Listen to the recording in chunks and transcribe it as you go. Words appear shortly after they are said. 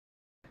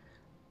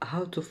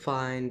how to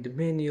find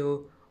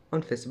menu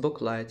on Facebook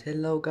Lite.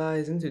 Hello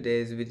guys, in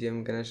today's video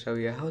I'm gonna show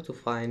you how to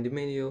find the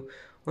menu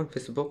on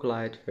Facebook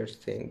Lite.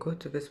 First thing, go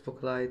to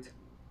Facebook Lite,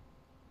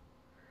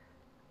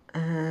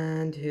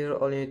 and here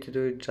all you need to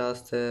do is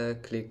just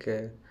click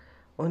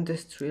on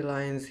these three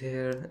lines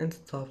here in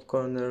the top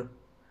corner,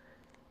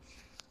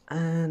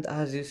 and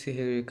as you see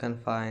here you can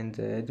find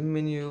the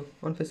menu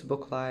on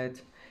Facebook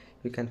Lite.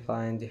 You can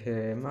find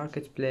here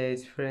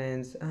marketplace,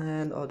 friends,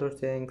 and other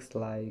things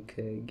like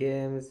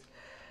games,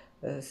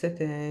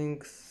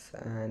 settings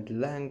and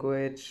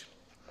language,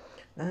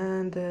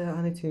 and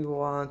anything you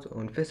want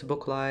on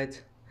Facebook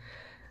Lite.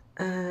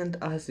 And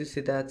as you see,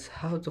 that's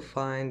how to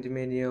find the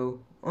menu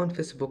on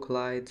Facebook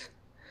Lite.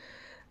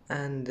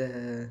 And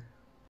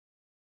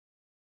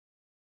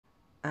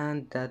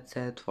that's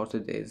it for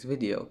today's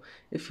video.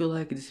 If you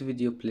like this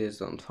video, please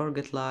don't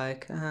forget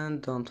like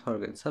and don't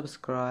forget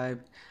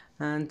subscribe,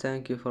 and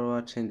thank you for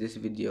watching this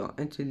video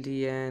until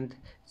the end.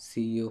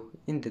 See you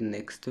in the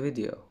next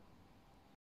video.